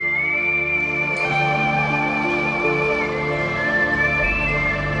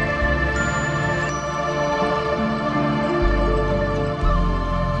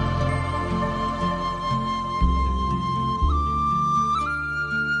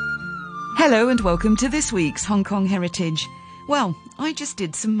Hello and welcome to this week's Hong Kong Heritage. Well, I just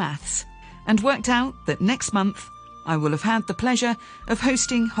did some maths and worked out that next month I will have had the pleasure of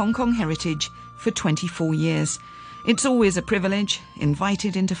hosting Hong Kong Heritage for 24 years. It's always a privilege,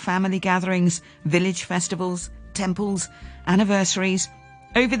 invited into family gatherings, village festivals, temples, anniversaries.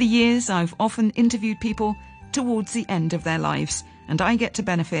 Over the years, I've often interviewed people towards the end of their lives, and I get to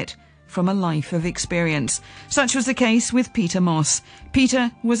benefit from a life of experience. Such was the case with Peter Moss. Peter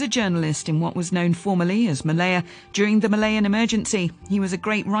was a journalist in what was known formerly as Malaya during the Malayan emergency. He was a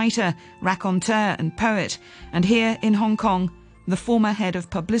great writer, raconteur and poet, and here in Hong Kong, the former head of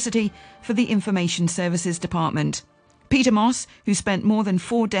publicity for the Information Services Department. Peter Moss, who spent more than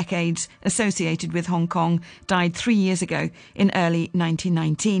 4 decades associated with Hong Kong, died 3 years ago in early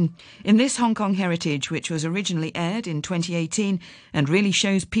 1919. In this Hong Kong Heritage, which was originally aired in 2018 and really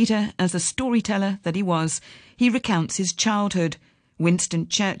shows Peter as the storyteller that he was, he recounts his childhood, Winston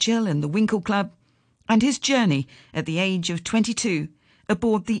Churchill and the Winkle Club, and his journey at the age of 22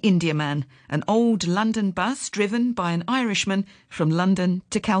 aboard the Indiaman, an old London bus driven by an Irishman from London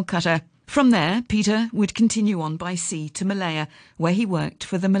to Calcutta. From there, Peter would continue on by sea to Malaya, where he worked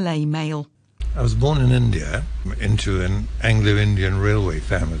for the Malay Mail. I was born in India into an Anglo-Indian railway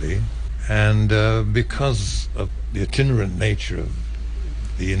family, and because of the itinerant nature of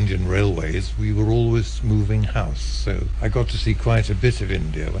the Indian railways, we were always moving house. So I got to see quite a bit of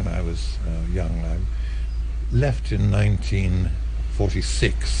India when I was young. I left in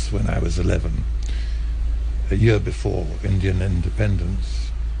 1946 when I was 11, a year before Indian independence.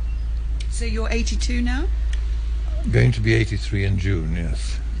 So you're 82 now? Going to be 83 in June,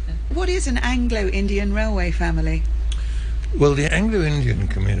 yes. What is an Anglo-Indian railway family? Well, the Anglo-Indian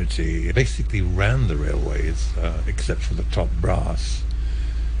community basically ran the railways, except for the top brass.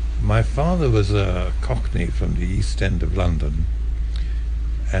 My father was a Cockney from the East End of London,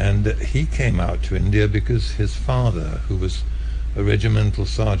 and he came out to India because his father, who was a regimental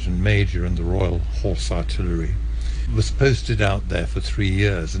sergeant major in the Royal Horse Artillery, was posted out there for 3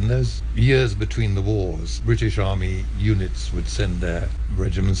 years. In those years between the wars, British Army units would send their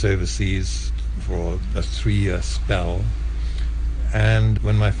regiments overseas for a 3-year spell. And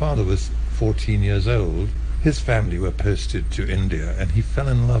when my father was 14 years old, his family were posted to India, and he fell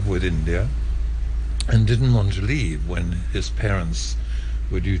in love with India and didn't want to leave when his parents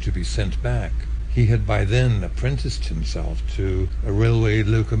were due to be sent back. He had by then apprenticed himself to a railway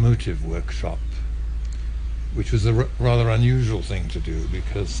locomotive workshop, which was a rather unusual thing to do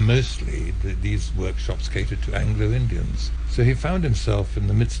because mostly these workshops catered to Anglo-Indians. So he found himself in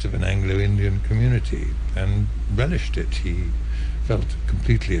the midst of an Anglo-Indian community and relished it. He felt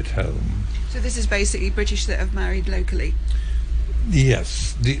completely at home. So this is basically British that have married locally?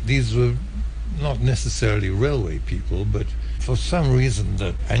 Yes, these were not necessarily railway people, but for some reason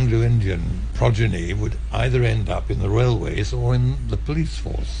the Anglo-Indian progeny would either end up in the railways or in the police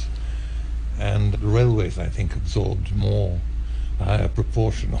force. And the railways, I think, absorbed a higher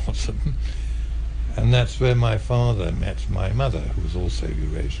proportion of them. And that's where my father met my mother, who was also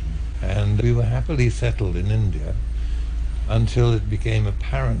Eurasian. And we were happily settled in India until it became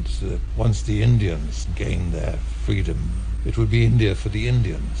apparent that once the Indians gained their freedom, it would be India for the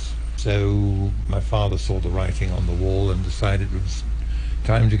Indians. So my father saw the writing on the wall and decided it was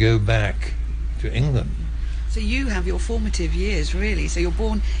time to go back to England. So you have your formative years, really. So you're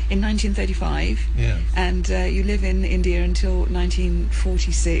born in 1935, yes, and you live in India until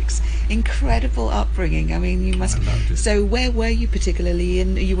 1946. Incredible upbringing. I mean, you must. I loved it. So where were you particularly?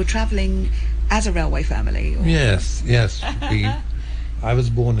 You were travelling as a railway family? Or? Yes. I was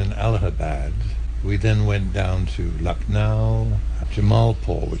born in Allahabad. We then went down to Lucknow,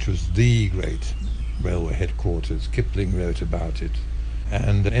 Jamalpur, which was the great railway headquarters. Kipling wrote about it,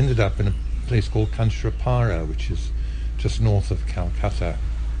 and ended up in a place called Kanchrapara, which is just north of Calcutta.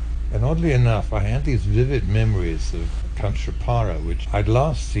 And oddly enough, I had these vivid memories of Kanchrapara, which I'd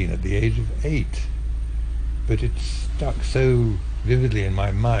last seen at the age of 8. But it stuck so vividly in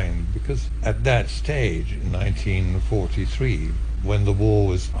my mind because at that stage, in 1943, when the war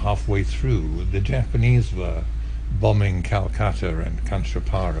was halfway through, the Japanese were bombing Calcutta and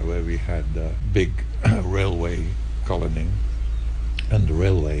Kanchrapara, where we had a big railway colony and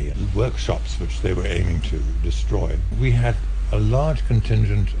railway workshops which they were aiming to destroy. We had a large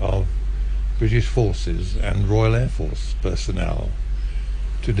contingent of British forces and Royal Air Force personnel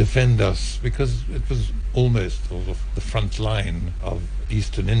to defend us because it was almost sort of the front line of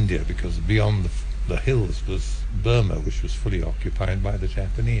eastern India, because beyond the hills was Burma, which was fully occupied by the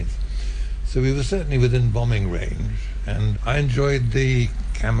Japanese. So we were certainly within bombing range, and I enjoyed the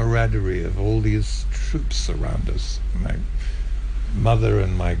camaraderie of all these troops around us. mother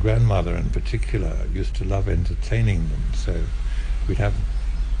and my grandmother in particular used to love entertaining them, so we'd have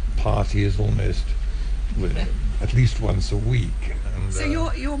parties almost at least once a week. And, So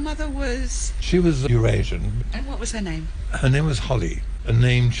your mother was... she was Eurasian. And what was her name? Her name was Holly, a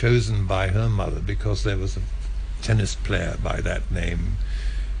name chosen by her mother because there was a tennis player by that name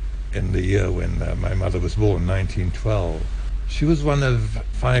in the year when my mother was born, 1912. She was one of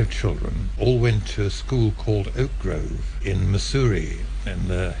 5 children. All went to a school called Oak Grove in Missouri in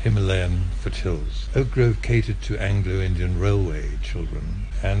the Himalayan foothills. Oak Grove catered to Anglo-Indian Railway children,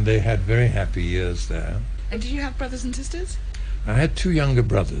 and they had very happy years there. And did you have brothers and sisters? I had 2 younger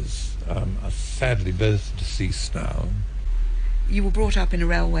brothers, sadly both deceased now. You were brought up in a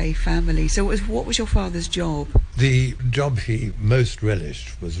railway family, so what was your father's job? The job he most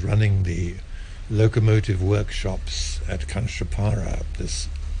relished was running the locomotive workshops at Kanchapara, this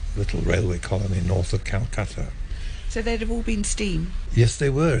little railway colony north of Calcutta. So they'd have all been steam? Yes, they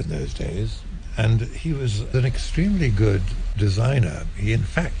were in those days, and he was an extremely good designer. He, in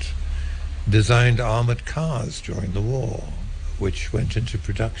fact, designed armoured cars during the war, which went into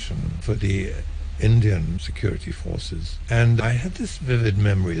production for the Indian security forces. And I had this vivid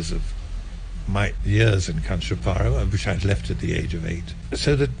memories of my years in Kanchapara, which I'd left at the age of 8.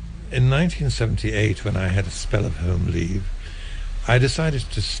 So that in 1978, when I had a spell of home leave, I decided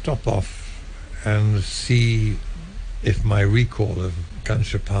to stop off and see if my recall of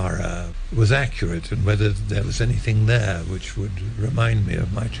Kanchapara was accurate and whether there was anything there which would remind me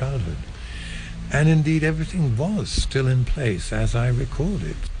of my childhood. And indeed, everything was still in place as I recalled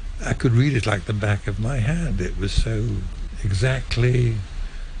it. I could read it like the back of my hand. It was so exactly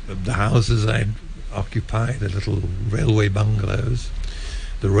the houses I'd occupied, the little railway bungalows,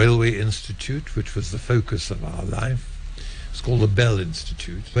 the Railway Institute, which was the focus of our life. It's called the Bell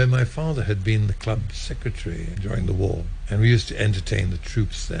Institute, where my father had been the club secretary during the war. And we used to entertain the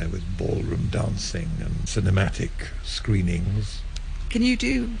troops there with ballroom dancing and cinematic screenings. Can you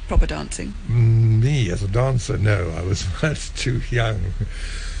do proper dancing? Me, as a dancer, no, I was much too young.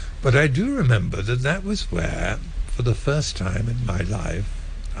 But I do remember that was where, for the first time in my life,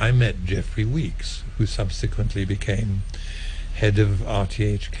 I met Geoffrey Weeks, who subsequently became head of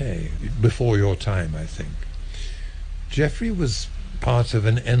RTHK, before your time, I think. Geoffrey was part of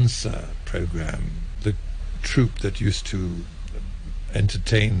an ENSA program, the troupe that used to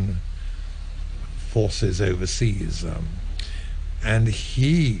entertain forces overseas. And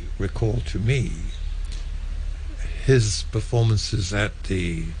he recalled to me his performances at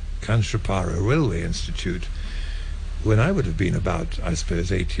the Kanchapara Railway Institute when I would have been about, I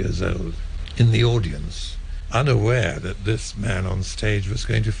suppose, 8 years old, in the audience, unaware that this man on stage was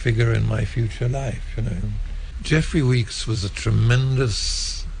going to figure in my future life, you know. Geoffrey Weeks was a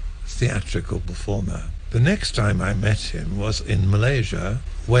tremendous theatrical performer. The next time I met him was in Malaysia,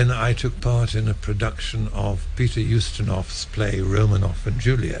 when I took part in a production of Peter Ustinov's play Romanoff and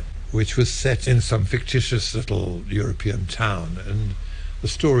Juliet, which was set in some fictitious little European town, and the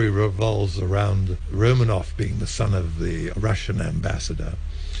story revolves around Romanoff being the son of the Russian ambassador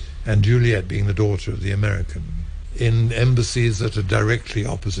and Juliet being the daughter of the American, in embassies that are directly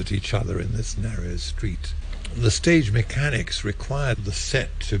opposite each other in this narrow street. The stage mechanics required the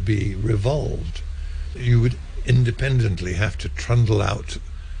set to be revolved. You would independently have to trundle out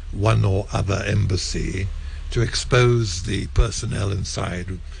one or other embassy to expose the personnel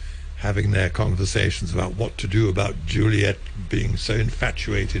inside having their conversations about what to do about Juliet being so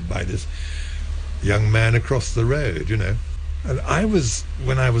infatuated by this young man across the road, you know. And I was,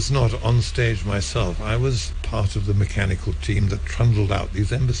 when I was not on stage myself, I was part of the mechanical team that trundled out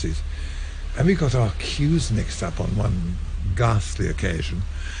these embassies. And we got our cues mixed up on one ghastly occasion.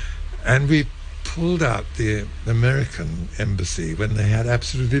 And we pulled out the American embassy when they had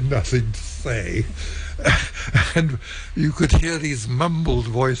absolutely nothing to say. And you could hear these mumbled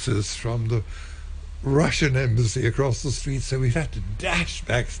voices from the Russian embassy across the street, so we had to dash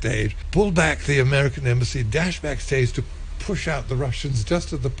backstage, pull back the American embassy, dash backstage to push out the Russians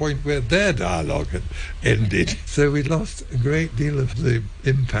just at the point where their dialogue had ended. So we lost a great deal of the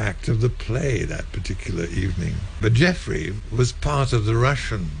impact of the play that particular evening. But Geoffrey was part of the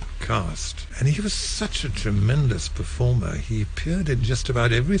Russian cast, and he was such a tremendous performer. He appeared in just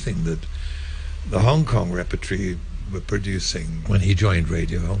about everything that the Hong Kong repertory were producing when he joined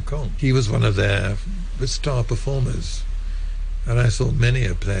Radio Hong Kong. He was one of their star performers, and I saw many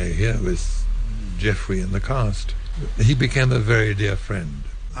a play here with Geoffrey in the cast. He became a very dear friend.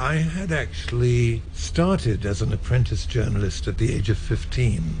 I had actually started as an apprentice journalist at the age of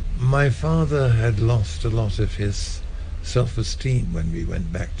 15. My father had lost a lot of his self-esteem when we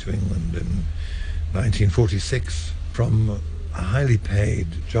went back to England in 1946 from a highly paid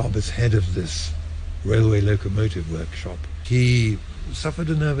job as head of this railway locomotive workshop. He suffered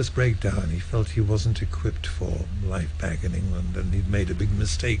a nervous breakdown. He felt he wasn't equipped for life back in England, and he'd made a big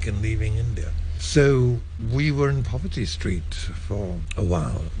mistake in leaving India. So we were in Poverty Street for a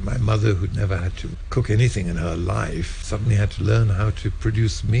while. My mother, who'd never had to cook anything in her life, suddenly had to learn how to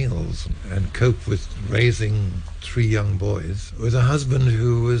produce meals and cope with raising 3 young boys, with a husband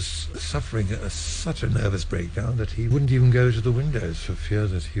who was suffering such a nervous breakdown that he wouldn't even go to the windows for fear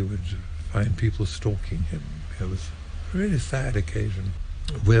that he would find people stalking him. It was a really sad occasion.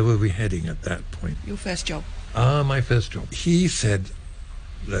 Where were we heading at that point? Your first job. My first job. He said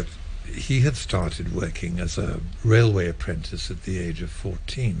that he had started working as a railway apprentice at the age of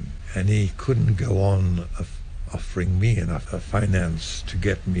 14, and he couldn't go on offering me enough finance to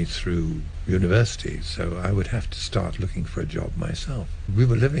get me through university, so I would have to start looking for a job myself. We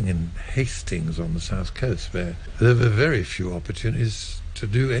were living in Hastings on the south coast, where there were very few opportunities to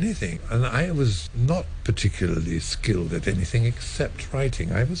do anything, and I was not particularly skilled at anything except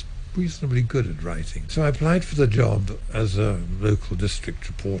writing. I was reasonably good at writing. So I applied for the job as a local district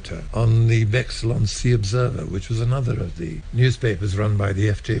reporter on the Bexlon-Sea Observer, which was another of the newspapers run by the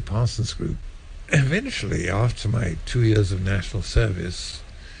F.J. Parsons Group. Eventually, after my 2 years of national service,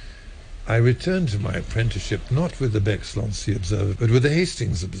 I returned to my apprenticeship not with the Bexlon-Sea Observer, but with the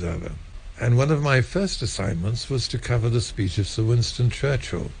Hastings Observer. And one of my first assignments was to cover the speech of Sir Winston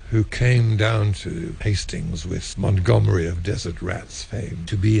Churchill, who came down to Hastings with Montgomery of Desert Rats fame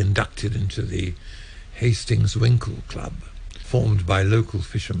to be inducted into the Hastings Winkle Club, formed by local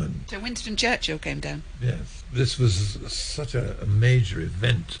fishermen. So Winston Churchill came down? Yes. This was such a major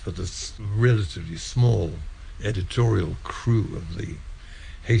event for this relatively small editorial crew of the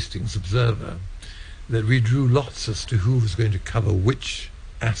Hastings Observer that we drew lots as to who was going to cover which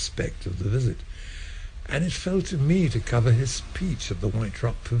aspect of the visit, and it fell to me to cover his speech at the White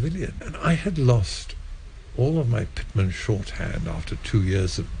Rock Pavilion. And I had lost all of my Pitman shorthand after 2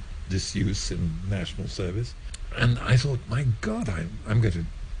 years of disuse in national service, and I thought, my God, I'm going to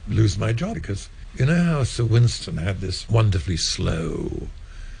lose my job, because you know how Sir Winston had this wonderfully slow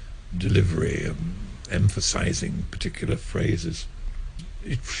delivery, emphasizing particular phrases.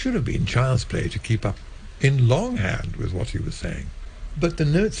 It should have been child's play to keep up in longhand with what he was saying. But the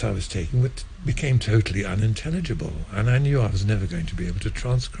notes I was taking became totally unintelligible, and I knew I was never going to be able to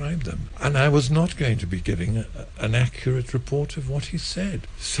transcribe them. And I was not going to be giving an accurate report of what he said.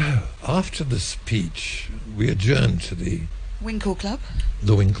 So, after the speech, we adjourned to the Winkle Club?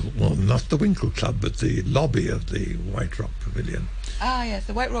 Well, not the Winkle Club, but the lobby of the White Rock Pavilion. Ah, yes,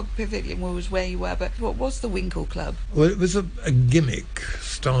 the White Rock Pavilion was where you were, but what was the Winkle Club? Well, it was a gimmick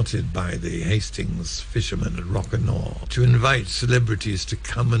started by the Hastings fishermen at Rockanaw to invite celebrities to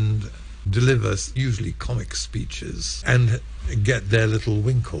come and deliver usually comic speeches and get their little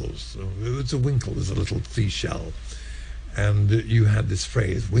winkles. A winkle was a little seashell, and you had this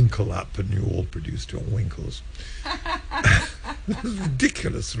phrase, winkle up, and you all produced your winkles. It was a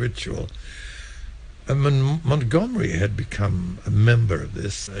ridiculous ritual. Montgomery had become a member of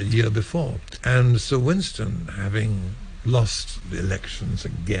this a year before, and Sir Winston, having lost the elections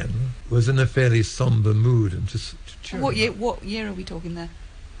again, was in a fairly sombre mood. And to cheer What him up. What year are we talking there?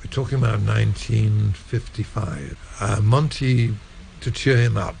 We're talking about 1955. Monty, to cheer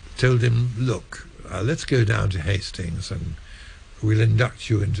him up, told him, look, let's go down to Hastings and we'll induct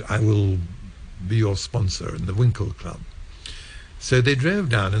you, and I will be your sponsor in the Winkle Club. So they drove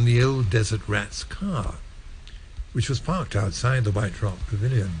down in the old Desert Rats car, which was parked outside the White Rock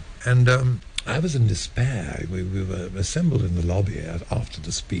Pavilion. And I was in despair. We were assembled in the lobby after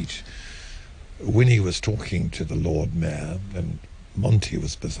the speech. Winnie was talking to the Lord Mayor, and Monty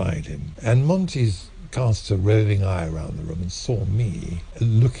was beside him. And Monty's cast a roving eye around the room and saw me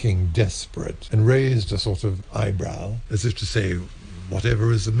looking desperate and raised a sort of eyebrow, as if to say,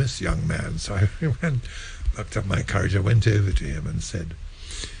 whatever is amiss, young man? So I plucked up my courage. I went over to him and said,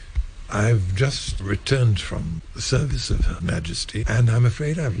 I've just returned from the service of Her Majesty, and I'm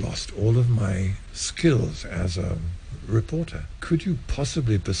afraid I've lost all of my skills as a reporter. Could you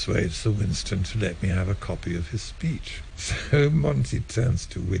possibly persuade Sir Winston to let me have a copy of his speech? So Monty turns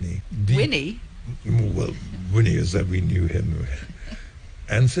to Winnie. Winnie? Well, Winnie, as though we knew him,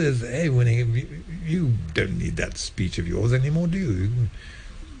 and says, hey, Winnie, you don't need that speech of yours anymore, do you?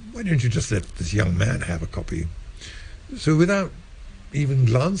 Why don't you just let this young man have a copy? So without even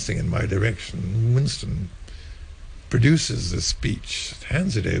glancing in my direction, Winston produces the speech,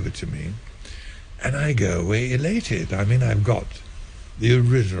 hands it over to me, and I go away elated. I mean, I've got the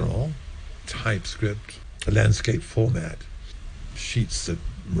original typescript, the landscape format, sheets that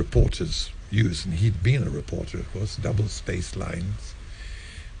reporters use, and he'd been a reporter, of course, double space lines,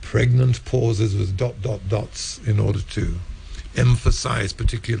 pregnant pauses with dots in order to emphasize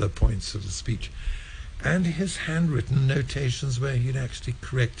particular points of the speech, and his handwritten notations where he'd actually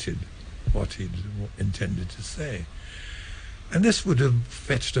corrected what he'd intended to say. And this would have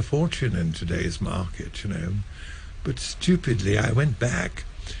fetched a fortune in today's market, But stupidly, I went back,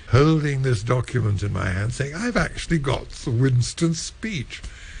 holding this document in my hand, saying, I've actually got the Winston speech.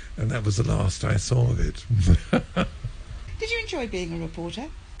 And that was the last I saw of it. Did you enjoy being a reporter?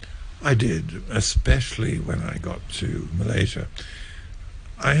 I did, especially when I got to Malaysia.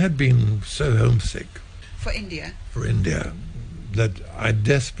 I had been so homesick. For India? For India, that I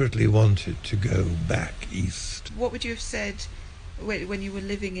desperately wanted to go back east. What would you have said when you were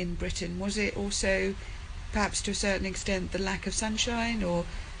living in Britain? Was it also, perhaps to a certain extent, the lack of sunshine or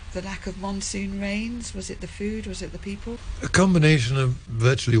the lack of monsoon rains? Was it the food? Was it the people? A combination of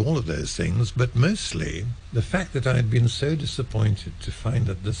virtually all of those things, but mostly the fact that I had been so disappointed to find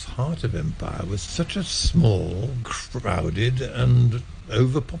that this heart of empire was such a small, crowded and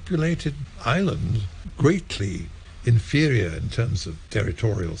overpopulated island, greatly inferior in terms of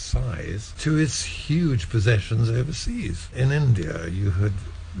territorial size to its huge possessions overseas. In India, you had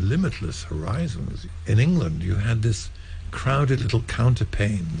limitless horizons. In England, you had this crowded little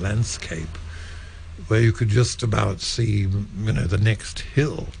counterpane landscape where you could just about see, the next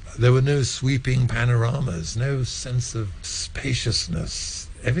hill. There were no sweeping panoramas, no sense of spaciousness.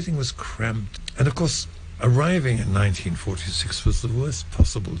 Everything was cramped. And of course, arriving in 1946 was the worst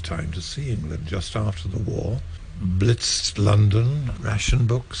possible time to see England, just after the war. Blitzed London, ration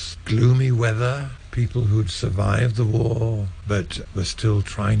books, gloomy weather, people who'd survived the war but were still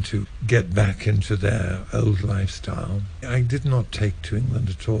trying to get back into their old lifestyle. I did not take to England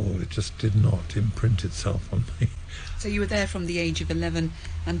at all. It just did not imprint itself on me. So you were there from the age of 11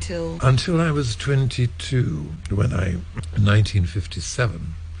 until... Until I was 22, when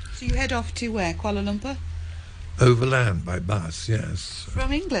 1957. So you head off to where, Kuala Lumpur? Overland by bus, yes.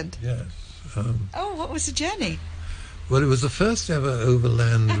 From England? Yes. What was the journey? Well, it was the first ever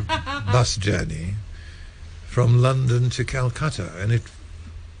overland bus journey from London to Calcutta, and it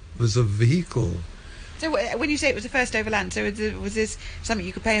was a vehicle. So when you say it was the first overland, so was this something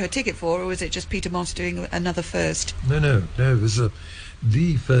you could pay a ticket for, or was it just Peter Moss doing another first? No, it was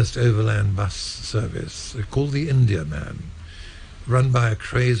the first overland bus service called the Indiaman, run by a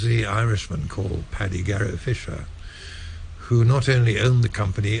crazy Irishman called Paddy Garrow Fisher, who not only owned the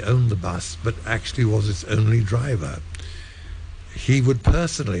company, owned the bus, but actually was its only driver. He would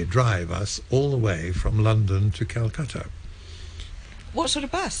personally drive us all the way from London to Calcutta. What sort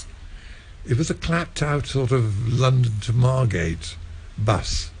of bus? It was a clapped-out sort of London to Margate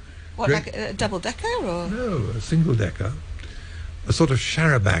bus. What, like a double-decker or...? No, a single-decker. A sort of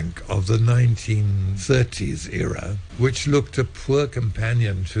charabanc of the 1930s era, which looked a poor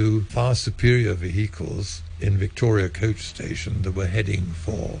companion to far superior vehicles in Victoria Coach Station that were heading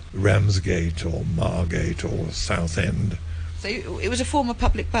for Ramsgate or Margate or Southend. So it was a former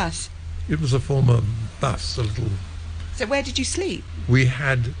public bus? It was a former bus, a little... So where did you sleep? We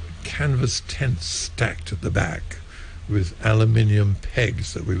had canvas tents stacked at the back with aluminium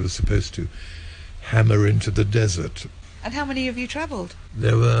pegs that we were supposed to hammer into the desert. And how many of you travelled?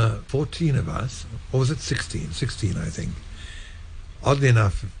 There were 14 of us, or was it 16? 16, I think. Oddly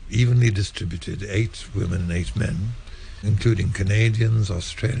enough, evenly distributed, 8 women and 8 men, including Canadians,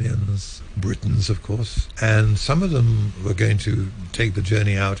 Australians, Britons, of course. And some of them were going to take the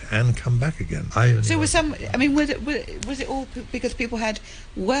journey out and come back again. So was it all because people had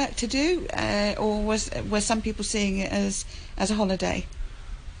work to do, or were some people seeing it as a holiday?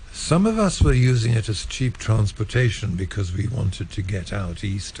 Some of us were using it as cheap transportation because we wanted to get out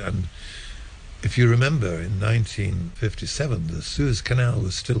east. And if you remember, in 1957, the Suez Canal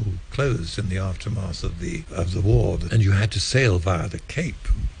was still closed in the aftermath of the war, and you had to sail via the Cape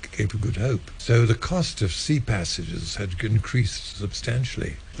of Good Hope. So the cost of sea passages had increased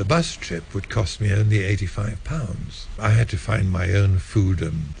substantially. The bus trip would cost me only £85. I had to find my own food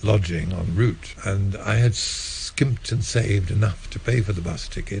and lodging en route, and I had skimped and saved enough to pay for the bus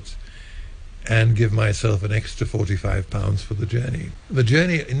ticket and give myself an extra £45 for the journey. The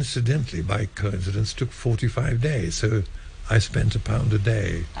journey, incidentally, by coincidence, took 45 days, so I spent £1 a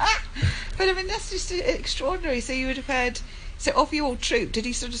day. But I mean, that's just extraordinary. So you would have had... So of your troop, did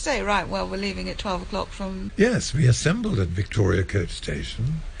he sort of say, right, well, we're leaving at 12 o'clock from... Yes, we assembled at Victoria Coach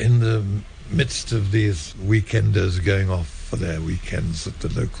Station in the midst of these weekenders going off for their weekends at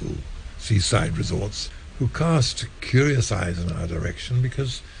the local seaside resorts, who cast curious eyes in our direction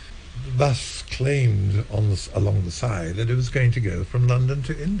because the bus claimed along the side that it was going to go from London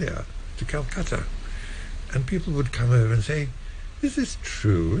to India. to Calcutta. And people would come over and say, is this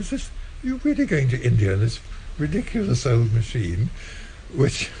true? You're really going to India in this ridiculous old machine,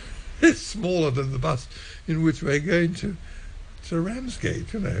 which is smaller than the bus in which we're going to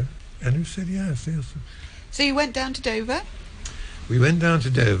Ramsgate, And we said, yes. So you went down to Dover? We went down to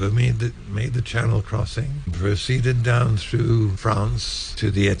Dover, made the Channel crossing, proceeded down through France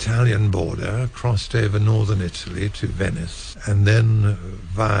to the Italian border, crossed over northern Italy to Venice, and then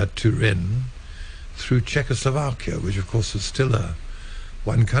via Turin through Czechoslovakia, which of course was still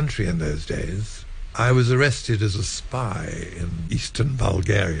one country in those days. I was arrested as a spy in eastern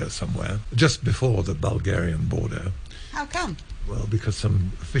Bulgaria somewhere, just before the Bulgarian border. How come? Well, because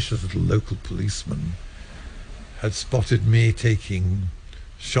some officious little local policeman had spotted me taking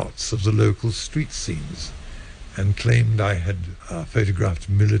shots of the local street scenes and claimed I had photographed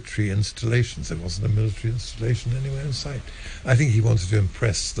military installations. There wasn't a military installation anywhere in sight. I think he wanted to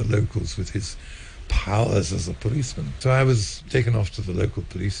impress the locals with his powers as a policeman. So I was taken off to the local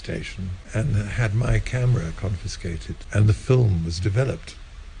police station and had my camera confiscated. And the film was developed,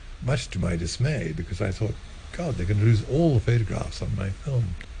 much to my dismay, because I thought, God, they're going to lose all the photographs on my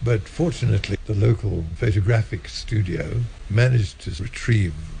film. But fortunately, the local photographic studio managed to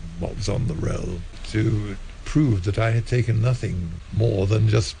retrieve what was on the roll to prove that I had taken nothing more than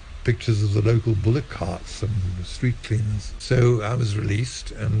just pictures of the local bullock carts and street cleaners. So I was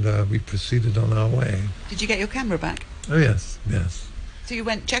released and we proceeded on our way. Did you get your camera back? Oh, yes. So you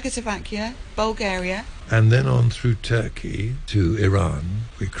went Czechoslovakia, Bulgaria. And then on through Turkey to Iran.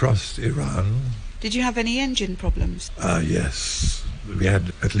 We crossed Iran. Did you have any engine problems? Yes. We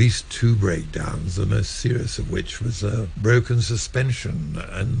had at least 2 breakdowns, the most serious of which was a broken suspension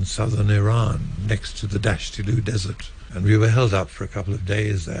in southern Iran next to the Dasht-i-Lu desert. And we were held up for a couple of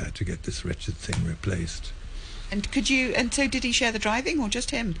days there to get this wretched thing replaced. And so did he share the driving or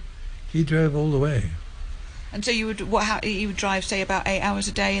just him? He drove all the way. And so you would drive, say, about 8 hours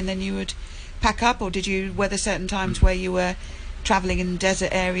a day and then you would pack up, or were there certain times where you were travelling in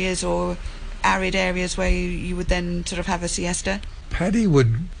desert areas or arid areas where you would then sort of have a siesta? Paddy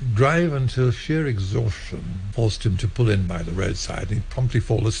would drive until sheer exhaustion forced him to pull in by the roadside, and he'd promptly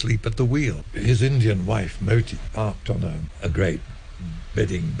fall asleep at the wheel. His Indian wife, Moti, parked on a great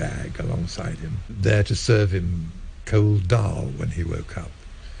bedding bag alongside him, there to serve him cold dal when he woke up.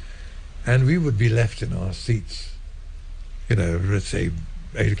 And we would be left in our seats, let's say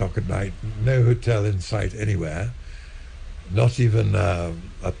 8 o'clock at night, no hotel in sight anywhere, not even a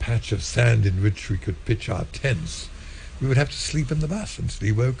patch of sand in which we could pitch our tents. We would have to sleep in the bus until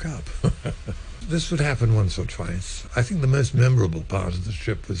he woke up. This would happen once or twice. I think the most memorable part of the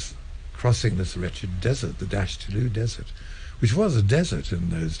trip was crossing this wretched desert, the Dasht-i-Lu desert, which was a desert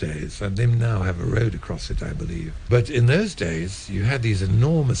in those days, and they now have a road across it, I believe. But in those days, you had these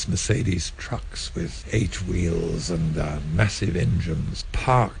enormous Mercedes trucks with 8 wheels and massive engines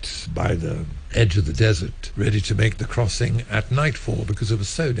parked by the edge of the desert, ready to make the crossing at nightfall because it was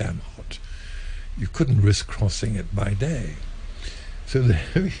so damn hot. You couldn't risk crossing it by day. So there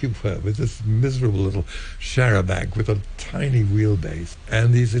we were with this miserable little charabanc with a tiny wheelbase,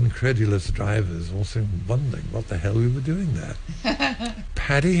 and these incredulous drivers also wondering what the hell we were doing there.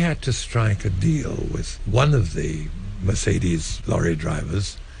 Paddy had to strike a deal with one of the Mercedes lorry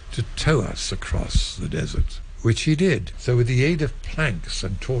drivers to tow us across the desert, which he did. So with the aid of planks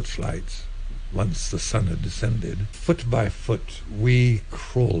and torchlights, once the sun had descended, foot by foot, we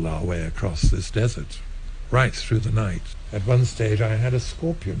crawled our way across this desert, right through the night. At one stage, I had a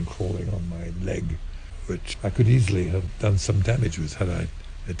scorpion crawling on my leg, which I could easily have done some damage with had I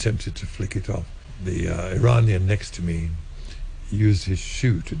attempted to flick it off. The Iranian next to me used his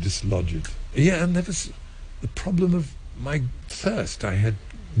shoe to dislodge it. Yeah, and there was the problem of my thirst. I had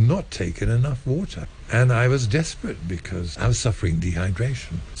not taken enough water, and I was desperate because I was suffering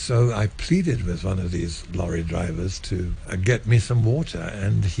dehydration. So I pleaded with one of these lorry drivers to get me some water,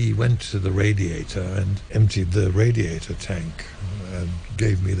 and he went to the radiator and emptied the radiator tank and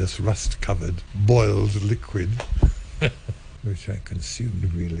gave me this rust-covered boiled liquid which I consumed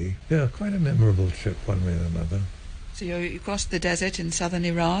greedily. Yeah, quite a memorable trip one way or another. So you crossed the desert in southern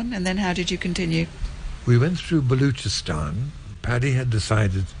Iran, and then how did you continue? We went through Baluchistan. Paddy had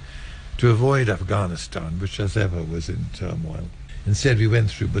decided to avoid Afghanistan, which as ever was in turmoil. Instead, we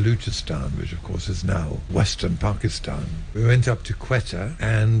went through Baluchistan, which of course is now western Pakistan. We went up to Quetta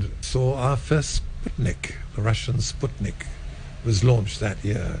and saw our first Sputnik. The Russian Sputnik was launched that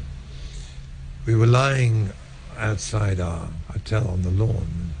year. We were lying outside our hotel on the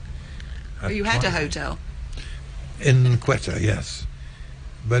lawn. You had a hotel? In Quetta, yes.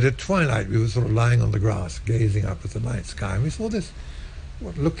 But at twilight, we were sort of lying on the grass, gazing up at the night sky, and we saw this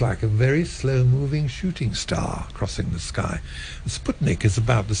what looked like a very slow-moving shooting star crossing the sky. Sputnik is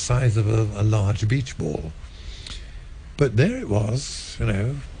about the size of a large beach ball. But there it was,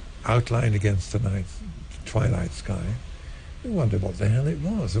 outlined against the night twilight sky. We wondered what the hell it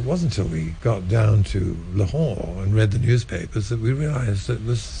was. It wasn't until we got down to Lahore and read the newspapers that we realized that it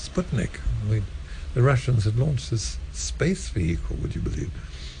was Sputnik. The Russians had launched this space vehicle, would you believe?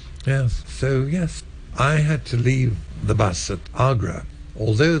 Yes. So, yes, I had to leave the bus at Agra.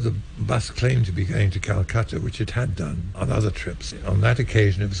 Although the bus claimed to be going to Calcutta, which it had done on other trips, on that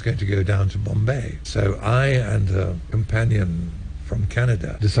occasion it was going to go down to Bombay. So I and a companion from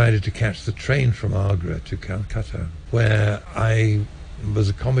Canada decided to catch the train from Agra to Calcutta, where I was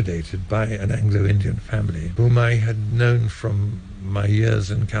accommodated by an Anglo-Indian family whom I had known from my years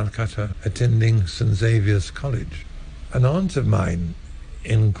in Calcutta attending St. Xavier's College. An aunt of mine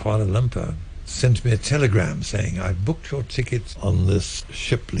in Kuala Lumpur sent me a telegram saying, "I've booked your tickets on this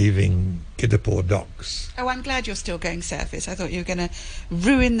ship leaving Kidapur docks." Oh, I'm glad you're still going surface. I thought you were going to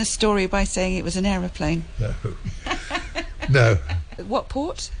ruin the story by saying it was an aeroplane. No. No. What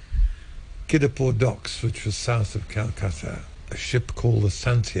port? Kidapur docks, which was south of Calcutta. A ship called the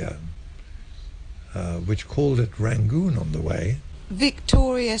Santia, which called at Rangoon on the way.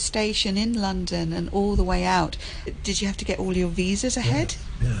 Victoria Station in London and all the way out. Did you have to get all your visas ahead?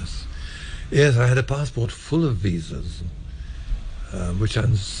 Yes. Yes, I had a passport full of visas, which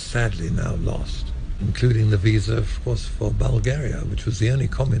I'm sadly now lost, including the visa, of course, for Bulgaria, which was the only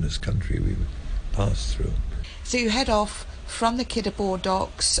communist country we passed through. So you head off from the Kidapur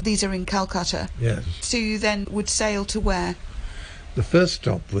docks. These are in Calcutta. Yes. So you then would sail to where? The first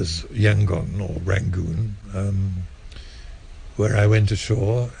stop was Yangon, or Rangoon, where I went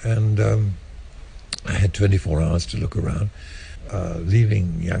ashore, and I had 24 hours to look around.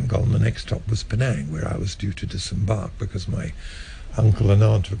 Leaving Yangon, the next stop was Penang, where I was due to disembark because my uncle and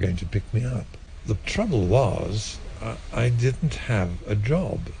aunt were going to pick me up. The trouble was, I didn't have a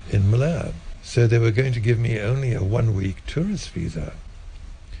job in Malaya, so they were going to give me only a 1-week tourist visa.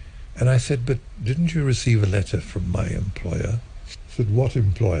 And I said, "But didn't you receive a letter from my employer?" He said, "What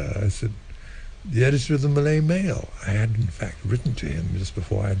employer?" I said, "The editor of the Malay Mail." I had, in fact, written to him just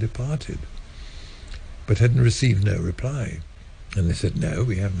before I departed, but hadn't received no reply. And they said, "No,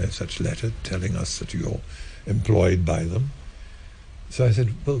 we have no such letter telling us that you're employed by them." So I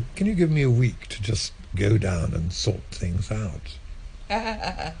said, "Well, can you give me a week to just go down and sort things out?"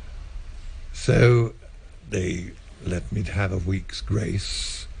 So they let me have a week's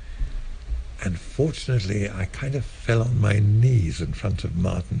grace. And fortunately, I kind of fell on my knees in front of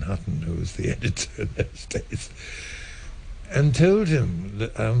Martin Hutton, who was the editor in those days, and told him,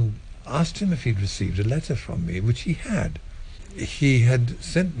 asked him if he'd received a letter from me, which he had. He had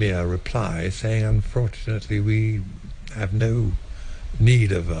sent me a reply saying, "Unfortunately, we have no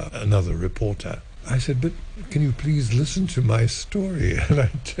need of another reporter." I said, "But can you please listen to my story?" And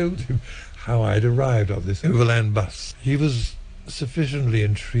I told him how I'd arrived on this overland bus. He was sufficiently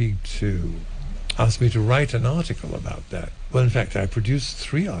intrigued to ask me to write an article about that. Well, in fact, I produced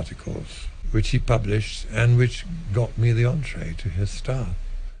 3 articles, which he published and which got me the entree to his star.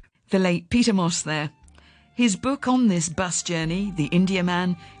 The late Peter Moss there. His book on this bus journey, The India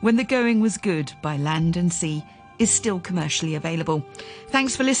Man, When the Going Was Good by Land and Sea, is still commercially available.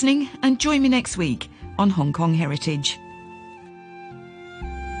 Thanks for listening, and join me next week on Hong Kong Heritage.